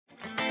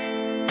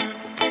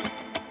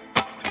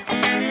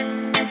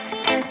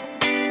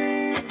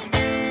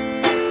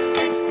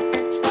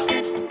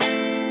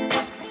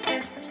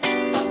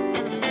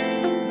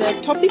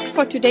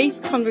for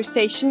today's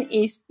conversation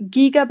is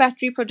Giga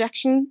battery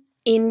production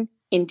in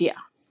India.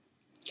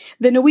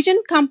 The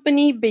Norwegian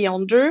company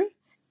Beyonder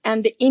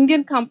and the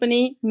Indian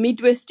company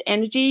Midwest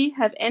Energy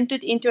have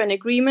entered into an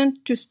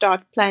agreement to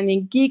start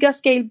planning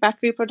giga-scale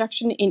battery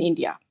production in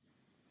India.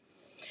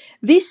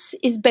 This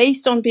is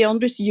based on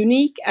Beyonder's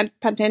unique and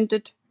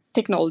patented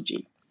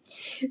technology.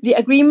 The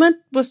agreement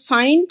was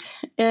signed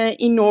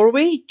in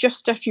Norway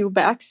just a few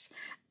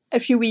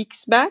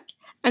weeks back,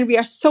 and we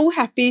are so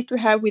happy to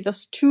have with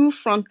us two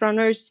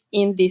frontrunners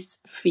in this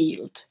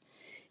field.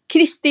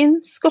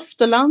 Kristin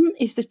Skofteland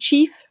is the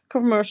Chief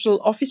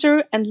Commercial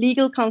Officer and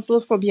Legal Counsel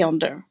for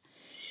Beyonder.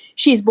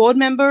 She is board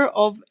member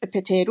of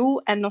Petero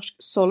and Norsk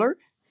Solar.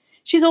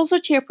 She's also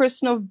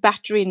chairperson of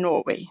Battery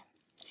Norway.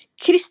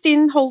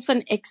 Kristin holds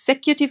an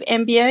executive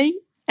MBA,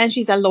 and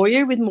she's a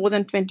lawyer with more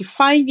than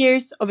 25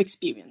 years of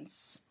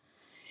experience.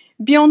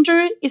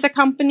 Beyonder is a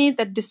company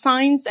that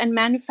designs and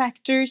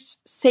manufactures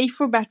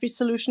safer battery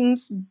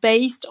solutions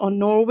based on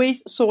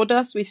Norway's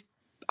sawdust with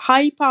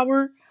high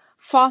power,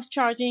 fast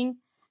charging,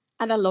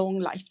 and a long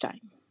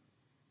lifetime.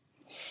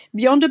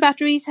 Beyonder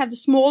batteries have the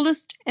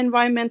smallest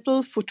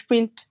environmental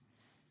footprint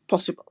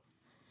possible.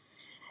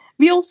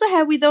 We also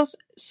have with us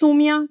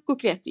Soumya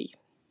Kukreti.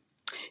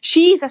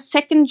 She is a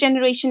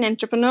second-generation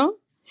entrepreneur.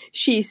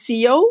 She is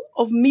CEO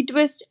of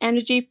Midwest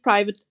Energy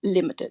Private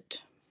Limited.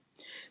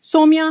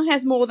 Soumya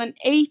has more than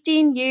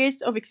 18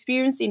 years of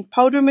experience in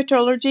powder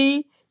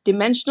metallurgy,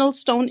 dimensional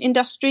stone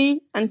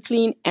industry, and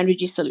clean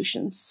energy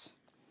solutions.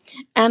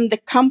 And the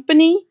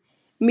company,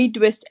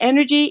 Midwest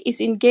Energy, is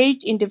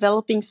engaged in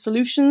developing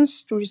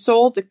solutions to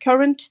resolve the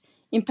current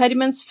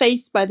impediments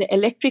faced by the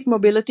electric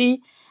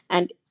mobility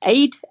and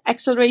aid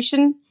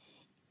acceleration.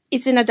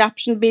 It's in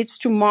adoption bids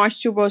to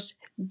march towards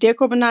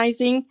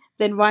decarbonizing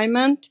the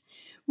environment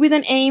with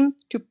an aim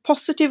to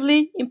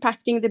positively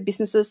impacting the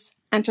businesses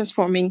and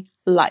transforming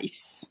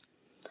lives.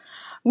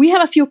 We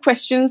have a few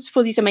questions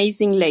for these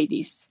amazing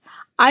ladies.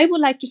 I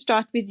would like to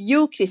start with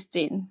you,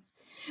 Kristin.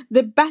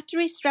 The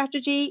battery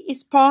strategy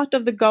is part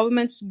of the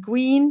government's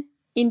green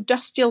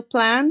industrial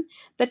plan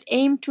that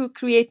aim to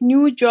create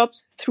new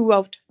jobs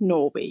throughout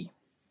Norway.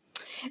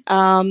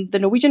 The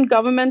Norwegian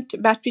government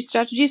battery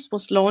strategies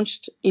was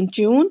launched in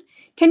June.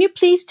 Can you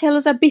please tell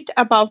us a bit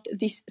about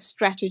this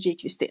strategy,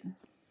 Kristin?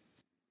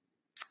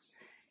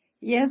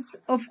 Yes,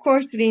 of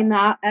course,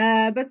 Rina.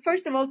 But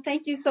first of all,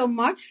 thank you so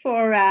much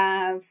for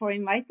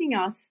inviting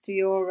us to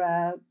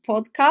your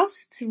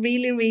podcast.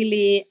 Really,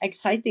 really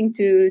exciting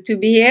to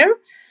be here.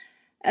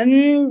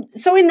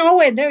 So in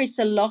Norway, there is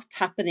a lot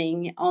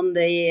happening on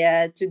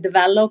to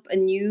develop a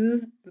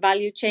new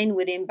value chain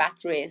within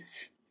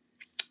batteries.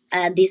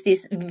 This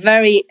is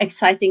very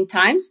exciting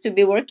times to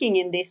be working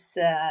in this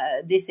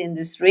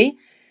industry.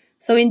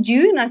 So in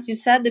June, as you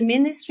said, the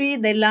ministry,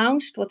 they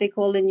launched what they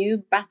call the new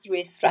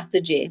battery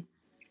strategy.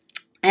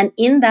 And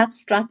in that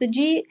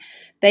strategy,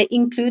 they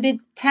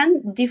included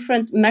 10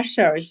 different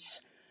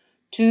measures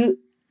to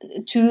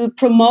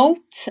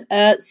promote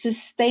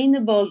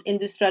sustainable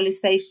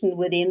industrialization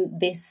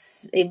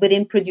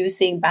within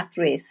producing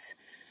batteries.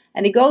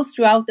 And it goes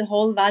throughout the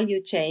whole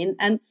value chain.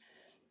 And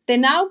they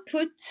now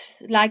put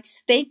like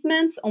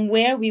statements on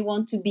where we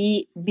want to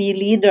be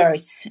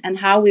leaders and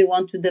how we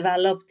want to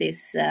develop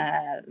this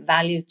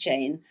value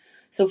chain.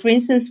 So, for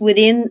instance,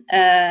 within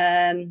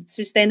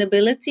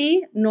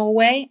sustainability,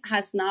 Norway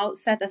has now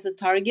set as a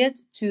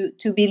target to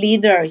be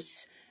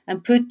leaders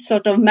and put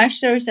sort of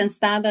measures and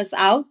standards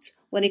out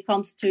when it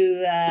comes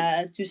to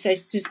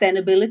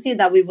sustainability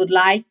that we would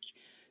like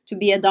to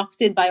be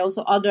adopted by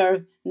also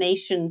other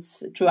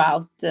nations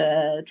throughout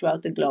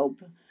the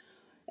globe.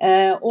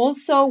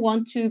 Also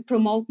want to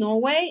promote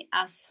Norway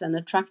as an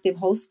attractive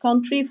host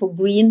country for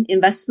green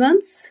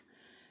investments.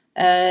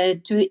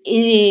 To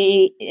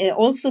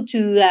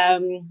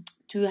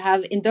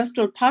have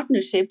industrial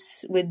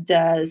partnerships with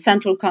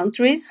central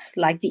countries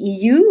like the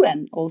EU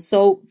and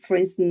also, for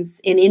instance,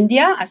 in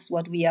India, as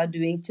what we are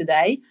doing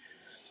today.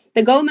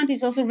 The government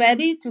is also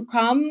ready to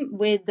come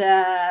with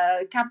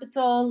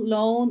capital,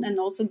 loan, and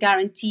also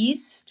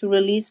guarantees to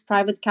release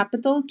private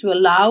capital to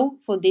allow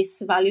for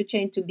this value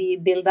chain to be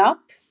built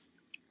up,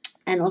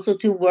 and also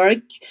to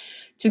work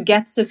to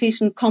get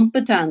sufficient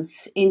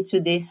competence into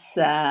this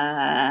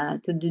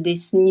to do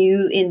this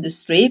new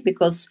industry,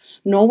 because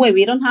Norway,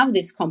 we don't have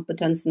this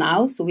competence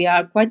now, so we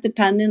are quite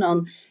dependent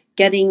on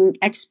getting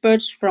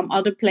experts from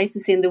other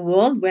places in the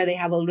world where they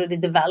have already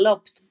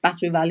developed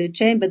battery value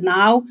chain, but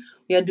now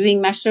we are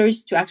doing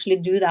measures to actually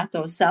do that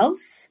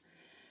ourselves.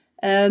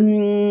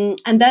 And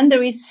then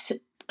there is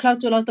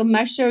quite a lot of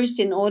measures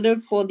in order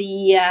for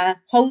the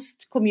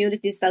host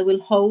communities that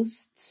will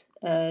host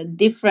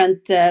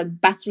different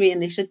battery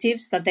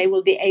initiatives, that they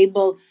will be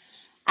able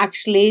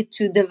actually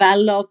to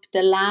develop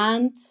the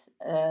land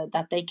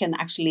that they can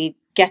actually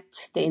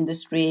get the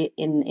industry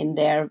in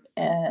their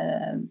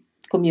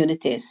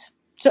communities.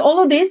 So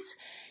all of this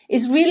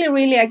is really,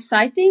 really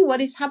exciting.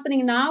 What is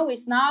happening now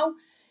is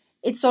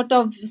it's sort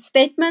of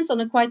statements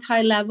on a quite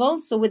high level.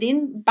 So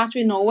within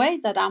Battery Norway,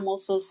 that I'm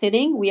also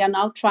sitting, we are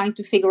now trying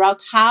to figure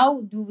out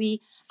how do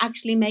we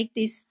actually make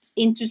this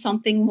into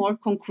something more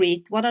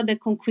concrete? What are the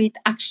concrete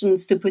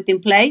actions to put in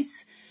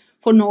place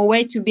for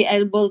Norway to be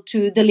able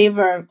to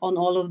deliver on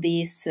all of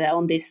these,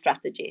 on this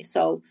strategy?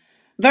 So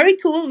very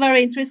cool,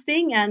 very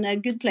interesting, and a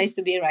good place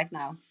to be right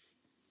now.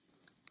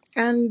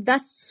 And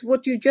that's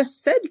what you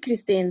just said,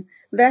 Kristin,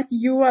 that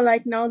you are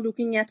like now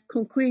looking at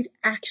concrete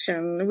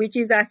action, which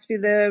is actually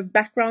the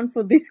background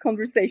for this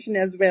conversation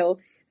as well.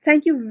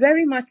 Thank you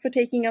very much for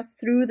taking us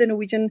through the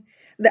Norwegian,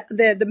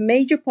 the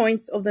major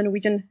points of the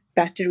Norwegian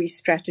battery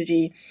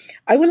strategy.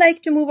 I would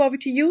like to move over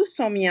to you,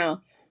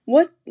 Soumya.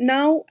 What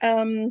now,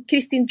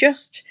 Kristin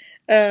just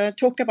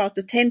talked about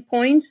the 10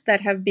 points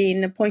that have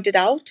been pointed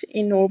out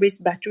in Norway's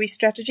battery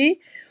strategy.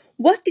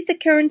 What is the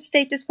current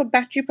status for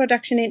battery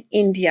production in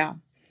India?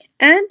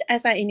 And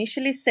as I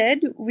initially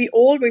said, we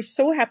all were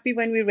so happy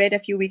when we read a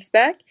few weeks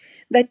back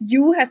that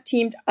you have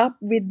teamed up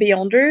with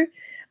Beyonder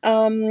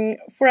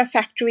for a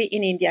factory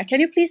in India.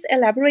 Can you please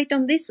elaborate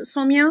on this,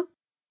 Soumya?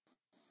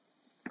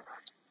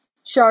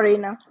 Sure,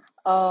 Reena.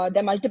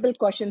 There are multiple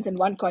questions in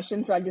one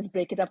question, so I'll just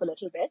break it up a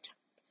little bit.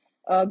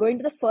 Going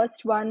to the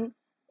first one,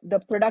 the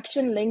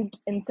Production Linked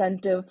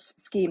Incentive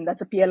Scheme,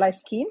 that's a PLI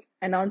scheme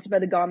announced by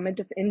the Government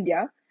of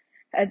India,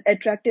 has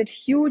attracted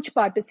huge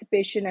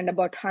participation, and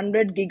about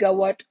 100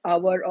 gigawatt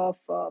hour of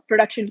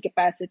production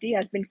capacity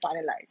has been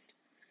finalized.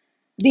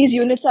 These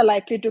units are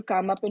likely to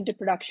come up into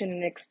production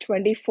in the next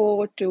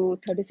 24 to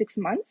 36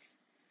 months.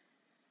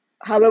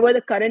 However,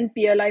 the current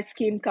PLI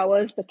scheme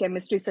covers the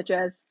chemistries such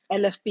as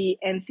LFP,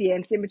 NC,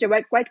 NCM, which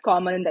are quite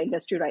common in the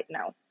industry right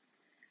now.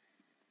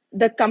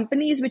 The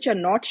companies which are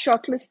not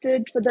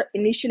shortlisted for the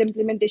initial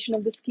implementation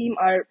of the scheme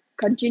are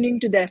continuing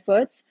to their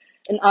efforts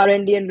in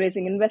R&D and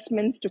raising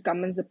investments to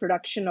commence the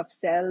production of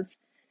cells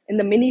in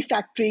the mini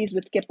factories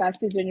with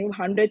capacities ranging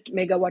 100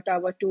 megawatt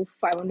hour to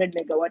 500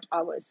 megawatt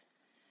hours.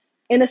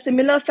 In a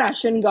similar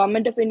fashion,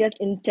 Government of India is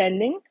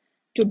intending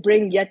to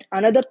bring yet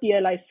another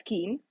PLI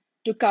scheme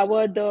to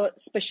cover the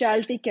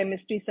specialty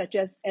chemistries such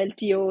as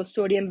LTO,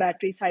 sodium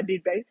batteries,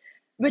 hybrid batteries,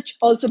 which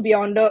also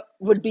Beyonder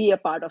would be a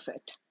part of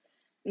it.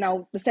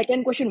 Now, the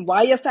second question,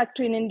 why a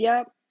factory in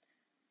India?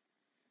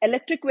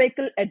 Electric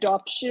vehicle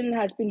adoption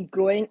has been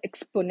growing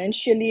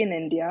exponentially in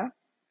India,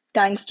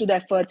 thanks to the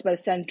efforts by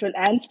central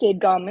and state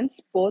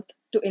governments, both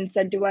to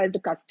incentivize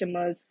the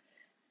customers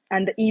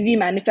and the EV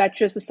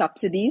manufacturers to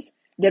subsidies,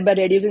 thereby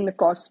reducing the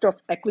cost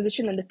of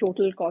acquisition and the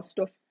total cost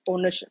of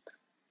ownership.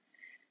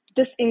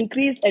 This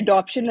increased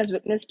adoption has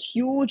witnessed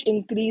huge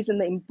increase in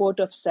the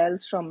import of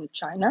cells from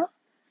China.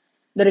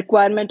 The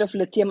requirement of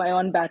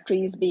lithium-ion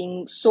batteries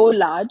being so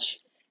large,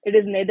 it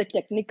is neither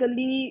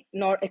technically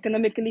nor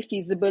economically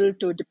feasible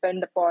to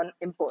depend upon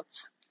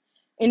imports.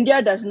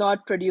 India does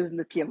not produce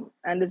lithium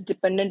and is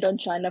dependent on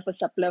China for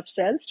supply of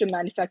cells to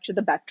manufacture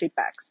the battery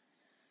packs.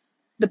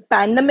 The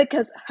pandemic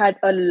has had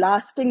a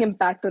lasting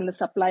impact on the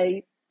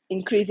supply,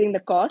 increasing the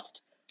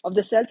cost of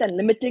the cells and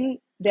limiting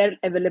their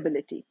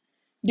availability.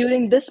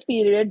 During this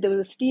period, there was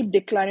a steep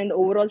decline in the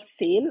overall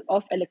sale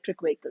of electric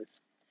vehicles.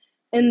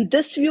 In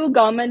this view,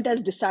 government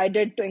has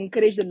decided to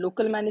encourage the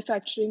local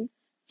manufacturing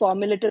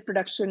formulated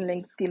production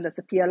linked scheme, that's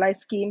a PLI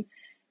scheme,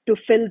 to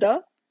fill the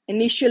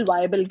initial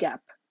viable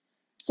gap.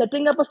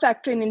 Setting up a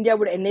factory in India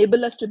would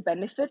enable us to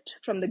benefit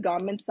from the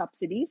government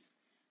subsidies,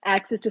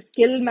 access to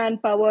skilled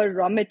manpower,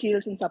 raw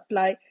materials, and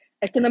supply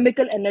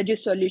economical energy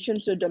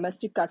solutions to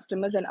domestic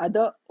customers and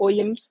other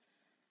OEMs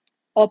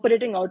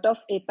operating out of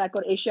APAC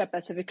or Asia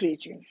Pacific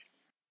region.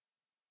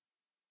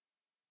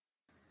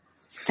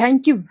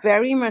 Thank you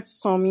very much,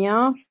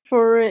 Soumya,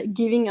 for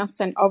giving us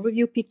an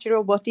overview picture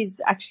of what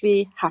is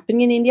actually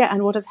happening in India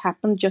and what has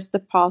happened just the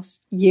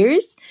past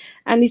years.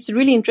 And it's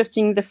really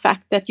interesting the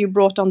fact that you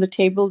brought on the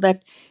table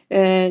that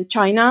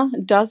China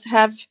does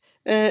have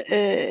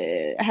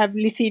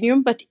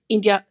lithium, but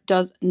India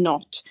does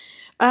not.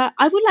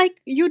 I would like,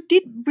 you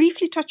did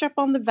briefly touch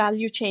upon the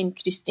value chain,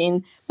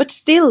 Kristin, but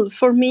still,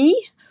 for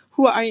me,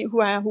 who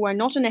are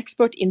not an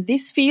expert in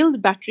this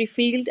field, battery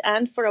field,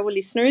 and for our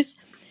listeners,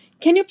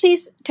 can you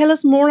please tell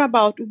us more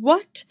about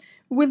what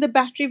will the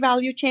battery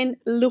value chain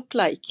look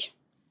like?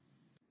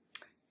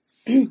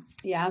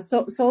 Yeah,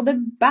 so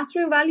the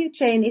battery value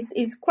chain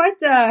is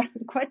quite a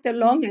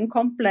long and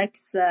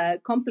complex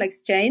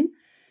chain,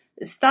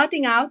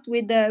 starting out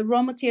with the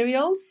raw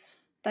materials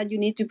that you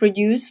need to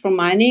produce from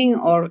mining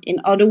or in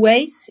other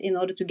ways in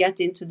order to get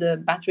into the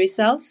battery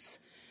cells.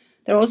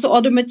 There are also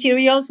other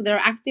materials. So there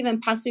are active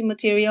and passive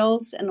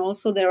materials, and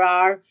also there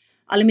are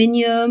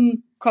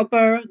aluminium,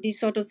 copper, these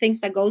sort of things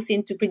that goes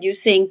into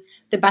producing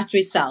the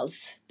battery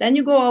cells. Then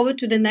you go over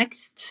to the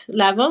next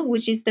level,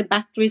 which is the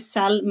battery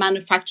cell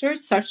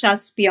manufacturers, such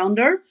as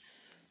Beyonder,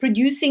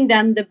 producing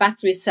then the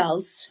battery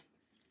cells.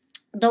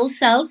 Those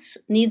cells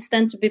needs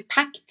then to be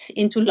packed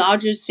into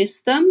larger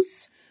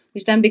systems,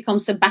 which then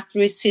becomes a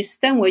battery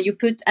system where you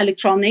put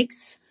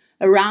electronics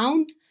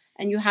around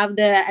and you have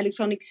the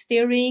electronic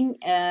steering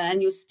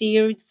and you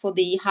steer for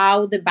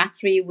how the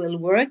battery will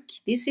work.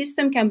 This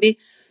system can be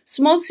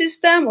small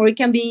system or it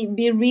can be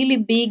really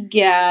big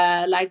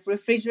like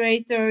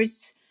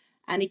refrigerators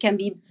And it can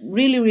be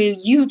really, really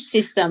huge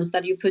systems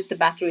that you put the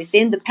batteries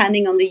in,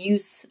 depending on the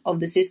use of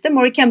the system,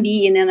 or it can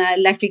be in an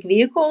electric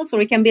vehicles,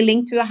 or it can be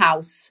linked to a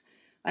house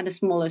and a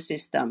smaller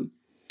system.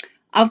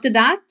 After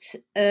that,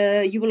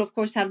 you will of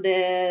course have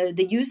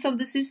the use of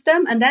the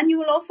system, and then you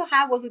will also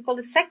have what we call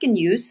the second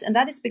use, and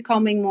that is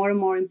becoming more and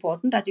more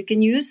important, that you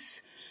can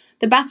use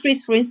the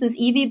batteries. For instance,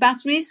 EV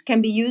batteries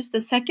can be used the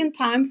second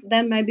time,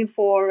 then maybe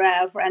for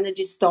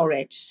energy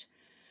storage.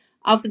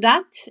 After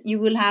that, you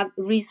will have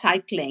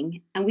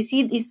recycling, and we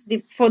see this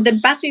for the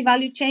battery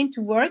value chain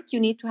to work. You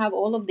need to have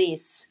all of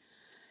these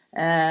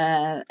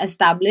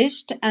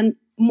established, and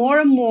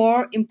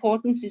more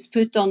importance is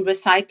put on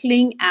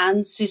recycling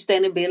and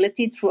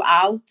sustainability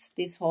throughout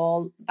this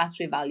whole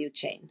battery value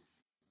chain.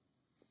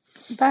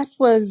 That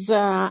was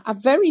a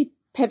very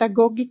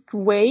pedagogic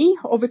way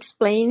of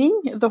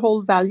explaining the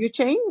whole value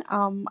chain.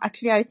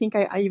 Actually, I think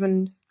I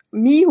even,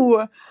 me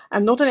who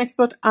am not an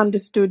expert,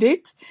 understood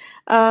it.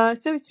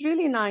 So it's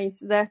really nice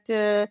that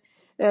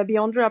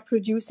Beyonder are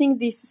producing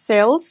these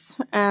cells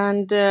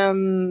and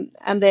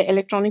the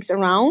electronics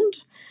around.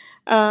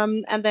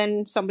 And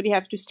then somebody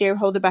has to steer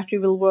how the battery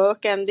will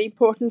work, and the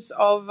importance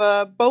of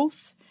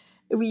both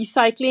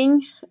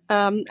recycling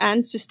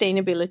and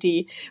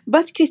sustainability.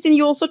 But Kristin,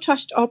 you also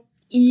touched up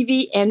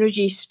EV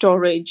energy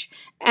storage.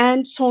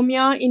 And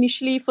Soumya,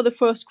 initially for the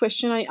first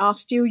question I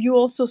asked you, you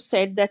also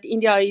said that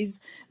India is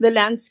the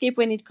landscape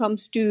when it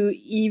comes to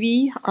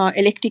EV,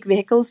 electric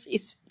vehicles,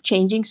 is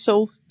changing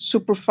so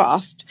super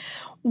fast.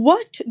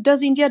 What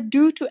does India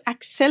do to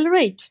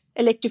accelerate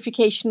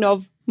electrification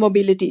of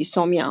mobility,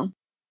 Soumya?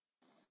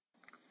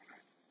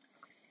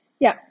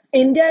 Yeah,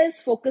 India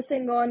is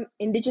focusing on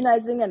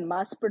indigenizing and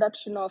mass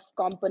production of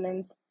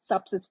components,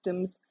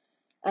 subsystems,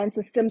 and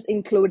systems,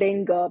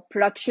 including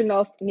production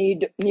of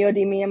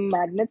neodymium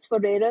magnets for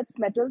rare earth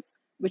metals,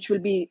 which will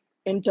be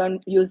in turn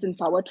used in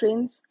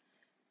powertrains,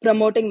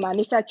 promoting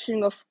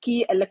manufacturing of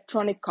key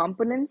electronic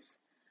components,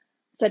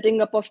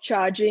 setting up of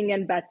charging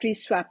and battery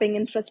swapping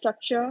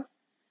infrastructure,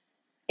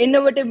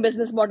 innovative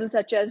business models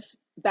such as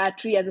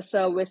battery as a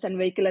service and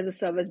vehicle as a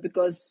service,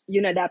 because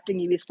adapting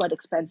EV is quite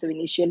expensive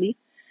initially,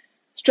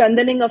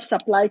 strengthening of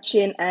supply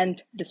chain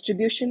and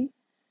distribution,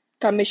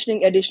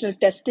 commissioning additional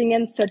testing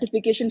and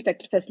certification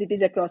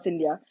facilities across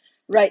India.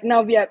 Right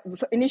now,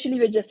 initially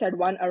we just had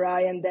one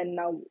ARAI, and then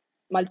now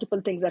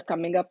multiple things are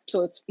coming up,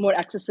 so it's more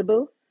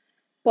accessible.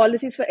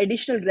 Policies for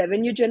additional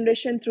revenue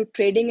generation through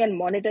trading and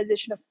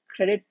monetization of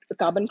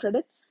carbon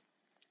credits.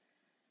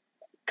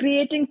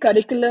 Creating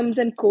curriculums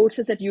and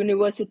courses at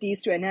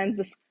universities to enhance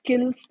the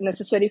skills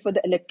necessary for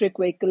the electric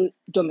vehicle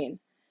domain.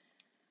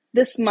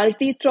 This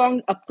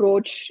multi-pronged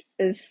approach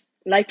is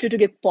likely to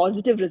give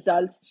positive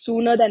results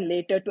sooner than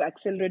later to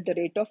accelerate the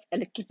rate of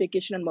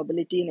electrification and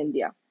mobility in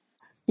India.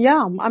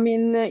 Yeah, I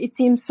mean, it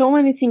seems so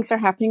many things are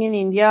happening in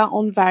India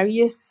on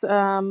various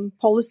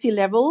policy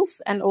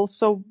levels, and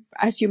also,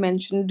 as you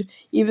mentioned,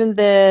 even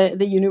the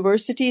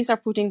universities are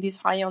putting this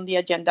high on the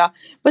agenda.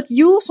 But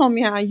you,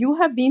 Soumya, you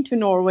have been to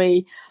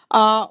Norway,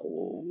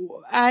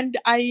 and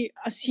I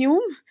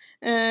assume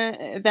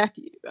that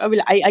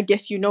I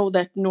guess you know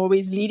that Norway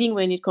is leading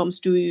when it comes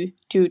to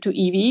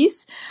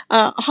EVs.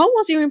 How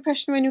was your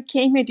impression when you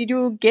came here? Did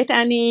you get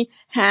any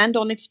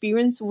hand-on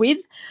experience with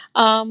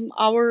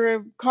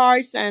our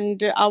cars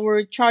and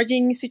our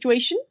charging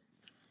situation?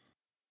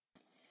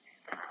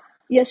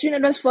 Yes,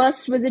 it was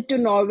first visit to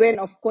Norway, and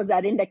of course,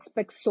 I didn't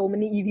expect so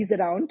many EVs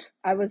around.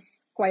 I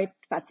was quite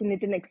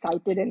fascinated and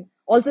excited, and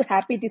also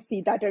happy to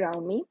see that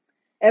around me.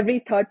 Every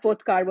third,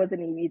 fourth car was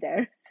an EV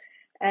there.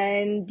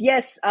 And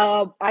yes,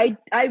 I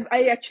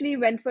actually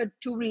went for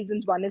two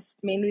reasons. One is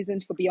main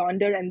reasons for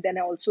Beyonder, and then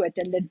I also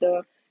attended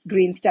the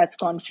Green Stats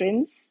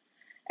conference.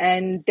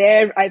 And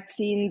there I've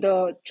seen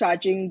the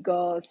charging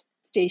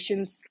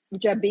stations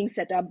which are being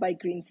set up by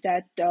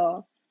Greenstat.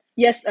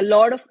 Yes, a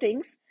lot of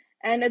things,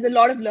 and there's a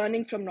lot of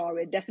learning from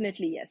Norway.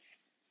 Definitely, yes.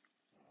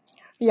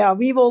 Yeah,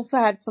 we've also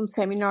had some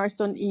seminars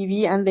on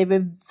EV, and they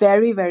were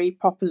very, very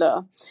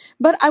popular.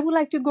 But I would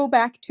like to go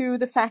back to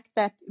the fact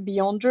that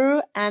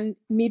Beyonder and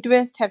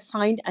Midwest have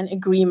signed an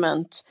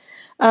agreement.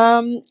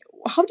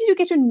 How did you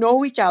get to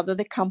know each other,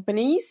 the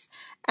companies?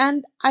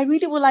 And I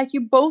really would like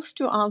you both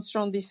to answer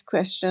on this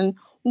question.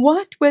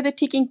 What were the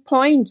ticking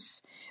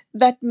points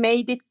that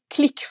made it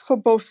click for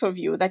both of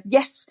you? That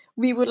yes,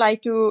 we would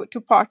like to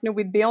partner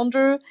with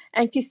Beyonder.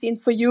 And Kristin,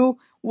 for you,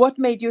 what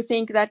made you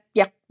think that,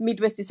 yeah,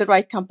 Midwest is the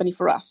right company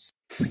for us?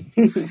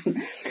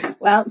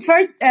 Well,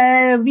 first,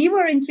 we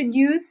were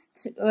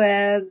introduced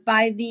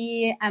by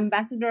the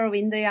ambassador of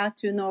India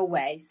to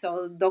Norway.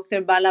 So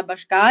Dr. Bala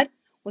Bashkar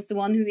was the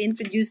one who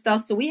introduced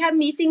us. So we had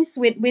meetings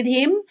with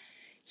him.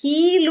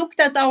 He looked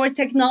at our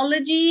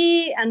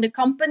technology and the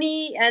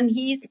company, and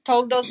he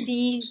told us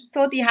he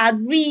thought he had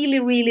really,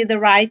 really the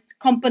right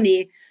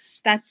company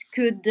that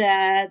could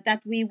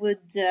that we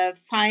would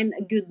find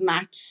a good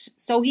match.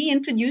 So he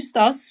introduced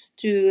us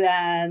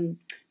to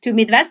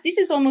Midwest. This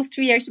is almost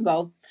 3 years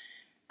ago.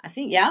 I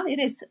think, yeah, it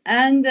is.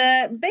 And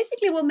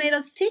basically what made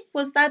us tick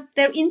was that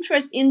their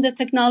interest in the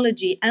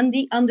technology and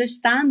the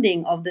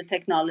understanding of the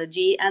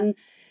technology. And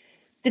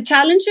the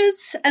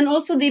challenges and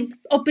also the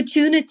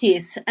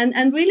opportunities,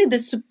 and really the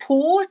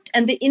support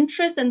and the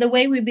interest and the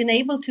way we've been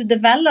able to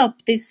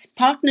develop this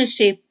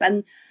partnership,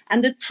 and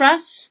the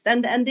trust,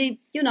 and the,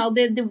 you know,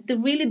 the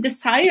really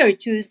desire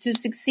to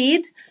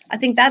succeed. I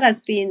think that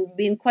has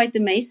been quite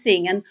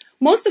amazing, and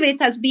most of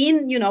it has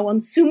been, you know,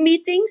 on Zoom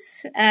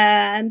meetings,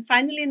 and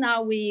finally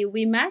now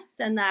we met,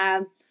 and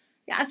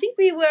yeah, I think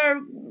we were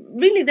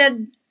really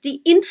the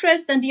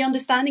interest and the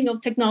understanding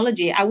of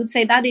technology. I would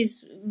say that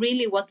is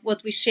really what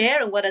we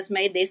share, and what has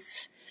made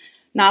this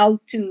now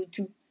to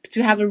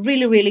have a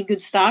really, really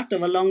good start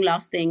of a long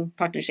lasting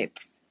partnership.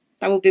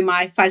 That would be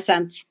my 5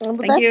 cents. But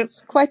Thank you.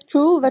 that's quite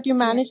cool that you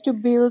managed to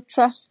build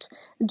trust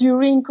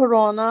during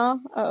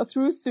Corona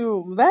through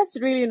Zoom. That's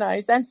really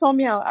nice. And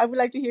Soumya, I would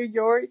like to hear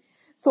your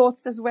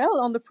thoughts as well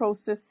on the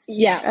process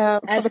for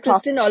As the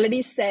part. Kristin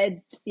already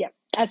said,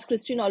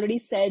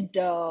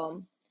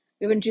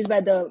 we were introduced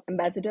by the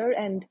ambassador,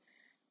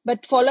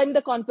 but following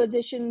the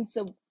conversations,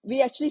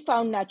 we actually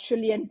found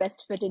naturally and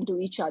best fit into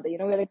each other. You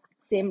know, we're like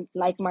same,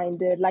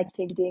 like-minded, like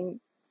thinking,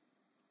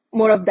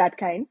 more of that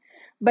kind.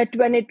 But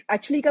when it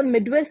actually comes,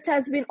 Midwest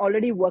has been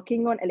already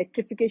working on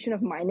electrification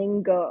of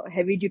mining,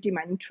 heavy-duty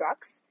mining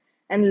trucks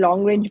and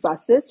long-range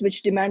buses,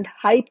 which demand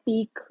high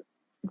peak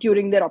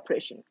during their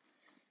operation.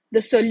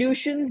 The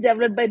solutions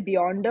developed by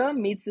Beyonder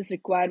meets this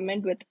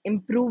requirement with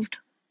improved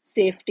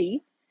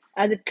safety,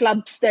 as it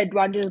clubs the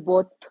advantage of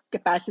both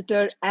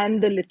capacitor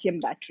and the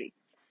lithium battery.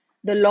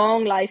 The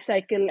long life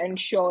cycle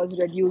ensures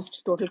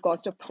reduced total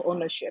cost of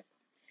ownership.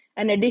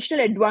 An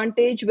additional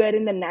advantage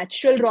wherein the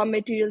natural raw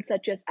materials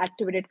such as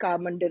activated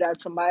carbon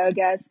derived from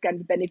biogas can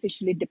be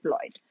beneficially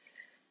deployed.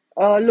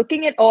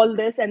 Looking at all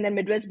this, and then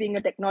Midwest being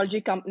a technology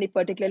company,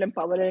 particularly in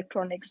power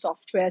electronics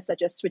software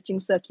such as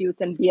switching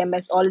circuits and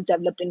BMS, all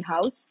developed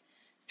in-house,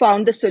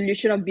 found the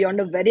solution of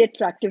Beyonder very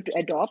attractive to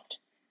adopt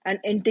and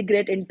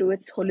integrate into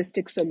its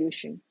holistic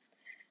solution.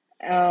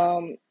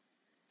 And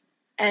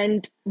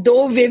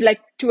though we've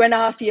like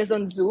 2.5 years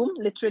on Zoom,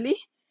 literally,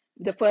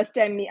 the first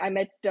time I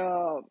met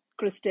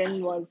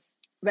Kristin was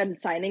when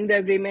signing the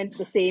agreement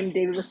the same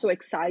day. We were so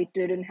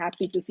excited and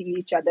happy to see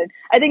each other.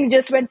 I think it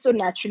just went so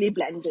naturally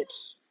blended.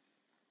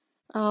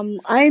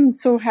 I'm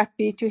so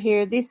happy to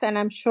hear this, and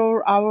I'm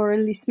sure our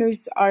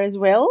listeners are as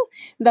well,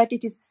 that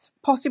it is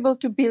possible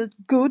to build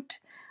good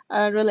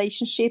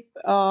relationship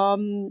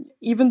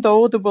even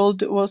though the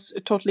world was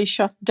totally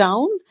shut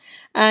down.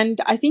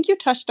 And I think you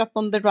touched up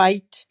on the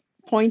right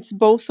points,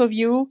 both of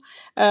you.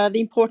 The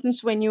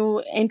importance when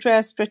you enter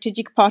a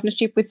strategic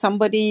partnership with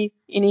somebody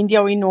in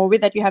India or in Norway,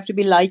 that you have to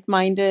be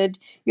like-minded,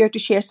 you have to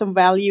share some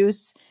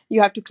values,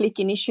 you have to click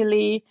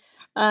initially.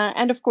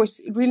 And of course,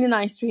 really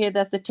nice to hear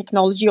that the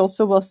technology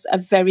also was a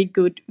very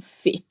good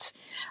fit.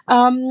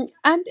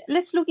 And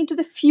let's look into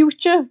the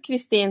future,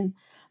 Kristin.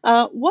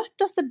 What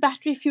does the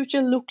battery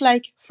future look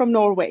like from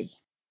Norway?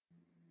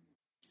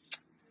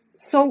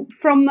 So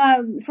from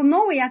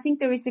Norway, I think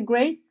there is a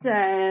great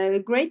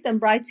and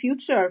bright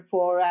future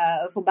for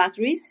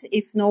batteries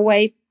if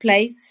Norway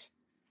plays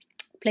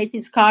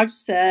its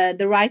cards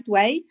the right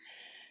way.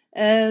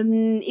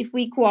 If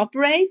we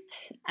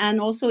cooperate,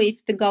 and also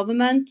if the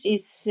government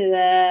is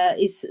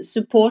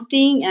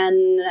supporting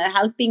and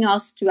helping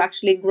us to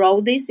actually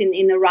grow this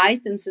in a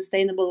right and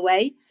sustainable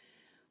way,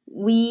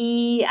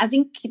 I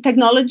think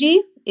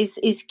technology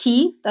is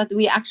key, that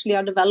we actually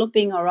are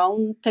developing our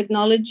own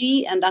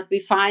technology, and that we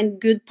find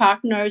good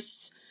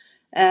partners,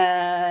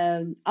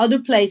 other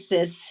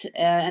places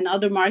and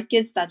other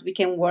markets that we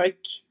can work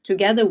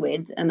together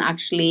with and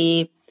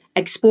actually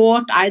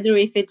export, either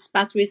if it's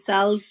battery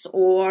cells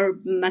or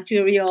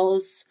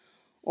materials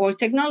or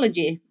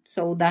technology,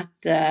 so that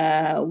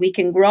we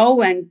can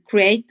grow and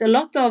create a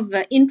lot of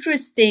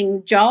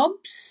interesting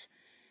jobs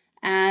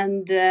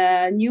and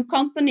new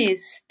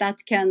companies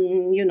that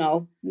can, you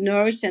know,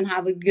 nourish and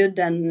have a good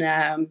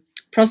and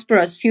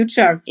prosperous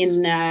future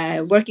in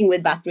working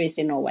with batteries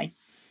in Norway.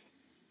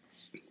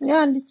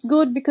 Yeah, and it's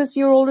good because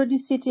you're already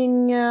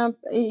sitting,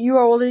 you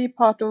are already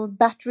part of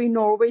Battery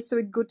Norway, so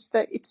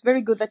it's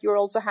very good that you're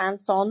also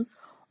hands-on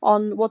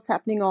on what's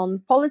happening on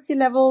policy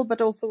level, but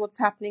also what's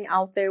happening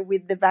out there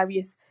with the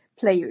various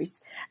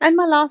players. And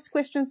my last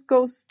question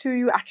goes to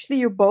you, actually,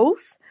 you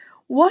both.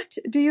 What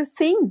do you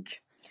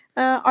think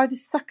are the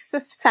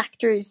success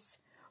factors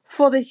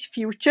for the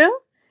future,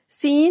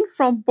 seen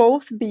from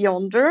both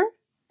Beyonder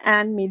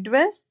and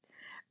Midwest?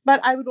 But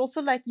I would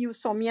also like you,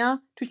 Soumya,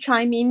 to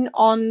chime in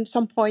on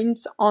some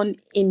points on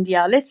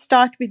India. Let's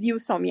start with you,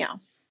 Soumya.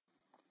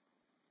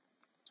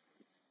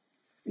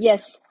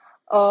 Yes,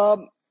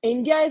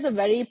 India is a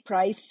very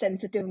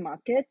price-sensitive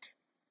market.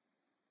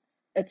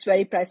 It's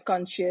very price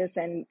conscious,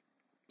 and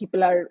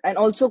people are, and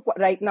also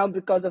right now,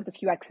 because of the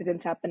few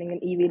accidents happening in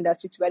EV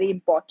industry, it's very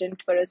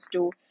important for us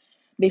to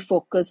be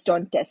focused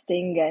on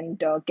testing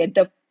and get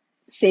the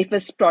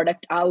safest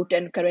product out.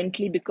 And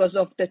currently, because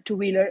of the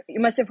two-wheeler,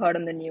 you must have heard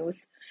on the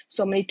news,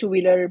 so many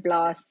two-wheeler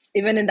blasts,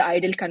 even in the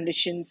ideal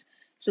conditions.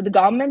 So the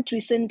government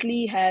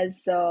recently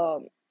has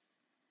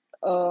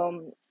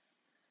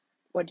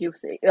what do you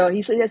say?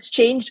 He says has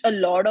changed a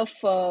lot of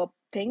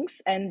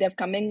things, and they're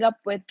coming up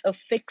with a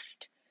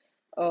fixed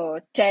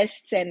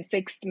tests and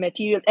fixed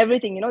material,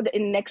 everything.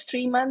 In next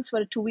 3 months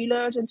for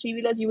two-wheelers and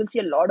three-wheelers, you will see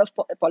a lot of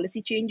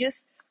policy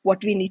changes,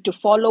 what we need to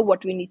follow,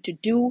 what we need to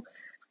do,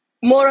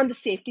 more on the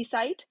safety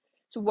side.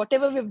 So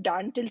whatever we've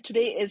done till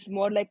today is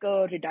more like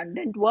a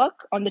redundant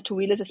work on the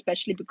two-wheelers,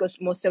 especially because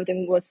most of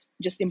them was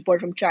just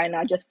imported from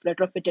China, just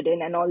retrofitted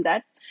in and all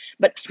that.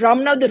 But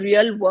from now, the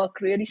real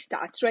work really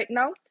starts right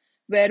now,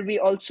 where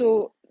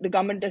the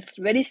government has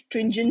very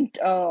stringent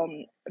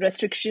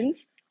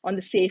restrictions on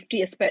the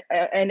safety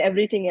and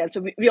everything else.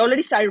 So we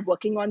already started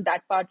working on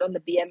that part, on the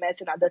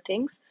BMS and other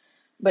things.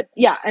 But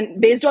yeah,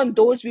 and based on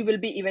those, we will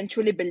be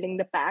eventually building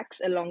the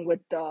packs along with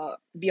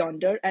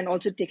Beyonder, and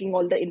also taking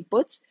all the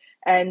inputs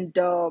and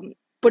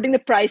putting the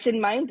price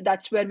in mind.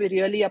 That's where we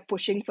really are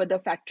pushing for the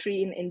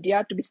factory in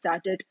India to be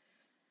started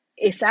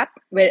ASAP,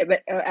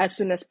 as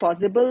soon as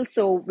possible,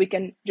 so we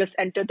can just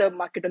enter the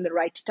market on the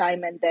right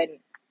time, and then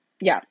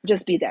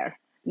just be there,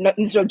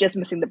 instead of just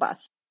missing the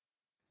bus.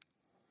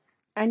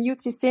 And you,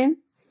 Kristin?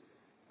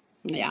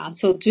 Yeah,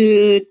 so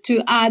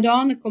to add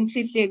on, I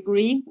completely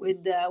agree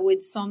with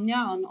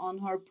Soumya on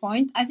her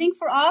point. I think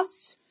for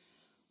us,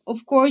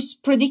 of course,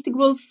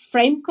 predictable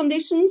frame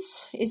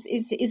conditions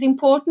is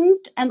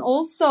important, and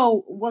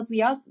also what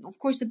we are, of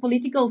course, the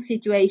political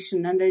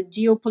situation and the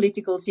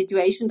geopolitical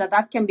situation,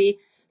 that can be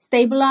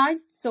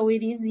stabilized, so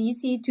it is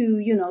easy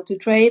to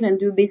trade and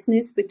do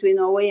business between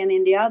Norway and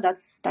India.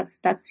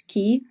 That's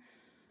key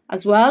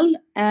as well.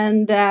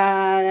 And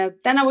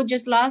then I would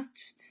just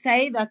last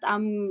say that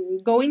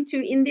I'm going to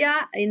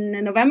India in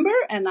November,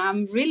 and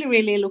I'm really,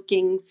 really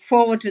looking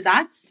forward to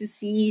that,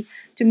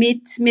 to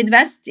meet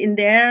Midwest in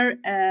their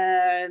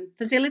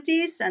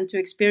facilities and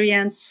to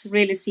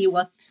really see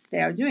what they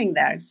are doing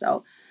there.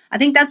 So I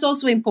think that's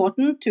also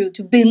important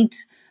to build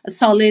a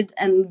solid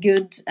and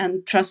good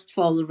and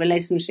trustful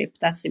relationship.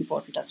 That's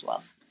important as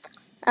well.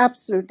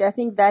 Absolutely. I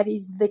think that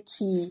is the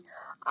key.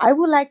 I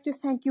would like to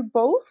thank you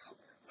both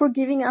for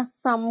giving us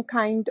some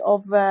kind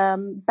of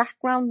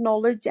background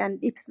knowledge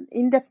and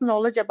in-depth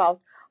knowledge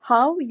about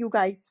how you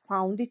guys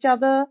found each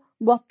other,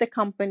 what the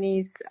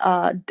companies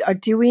are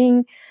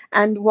doing,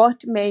 and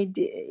what made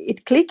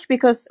it click.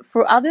 Because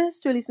for others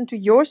to listen to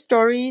your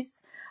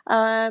stories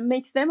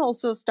makes them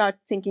also start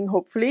thinking,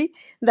 hopefully,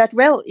 that,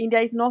 well, India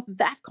is not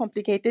that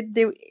complicated.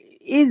 It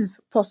is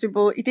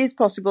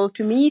possible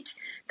to meet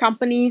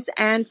companies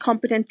and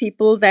competent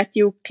people that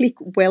you click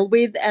well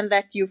with, and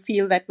that you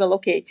feel that, well,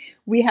 okay,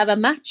 we have a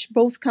match,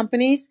 both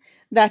companies,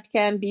 that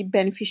can be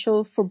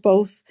beneficial for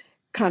both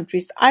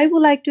countries. I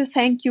would like to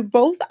thank you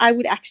both. I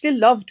would actually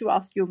love to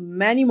ask you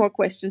many more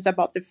questions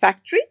about the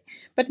factory,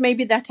 but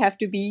maybe that have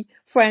to be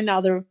for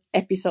another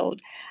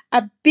episode.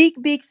 A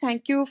big, big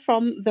thank you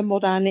from the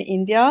Modern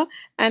India,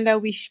 and I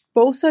wish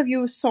both of you,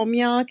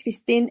 Soumya,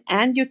 Kristin,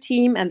 and your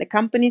team and the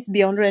companies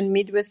Beyonder and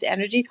Midwest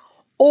Energy,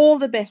 all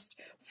the best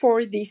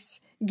for this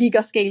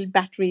gigascale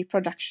battery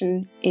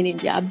production in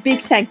India. A big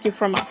thank you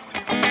from us.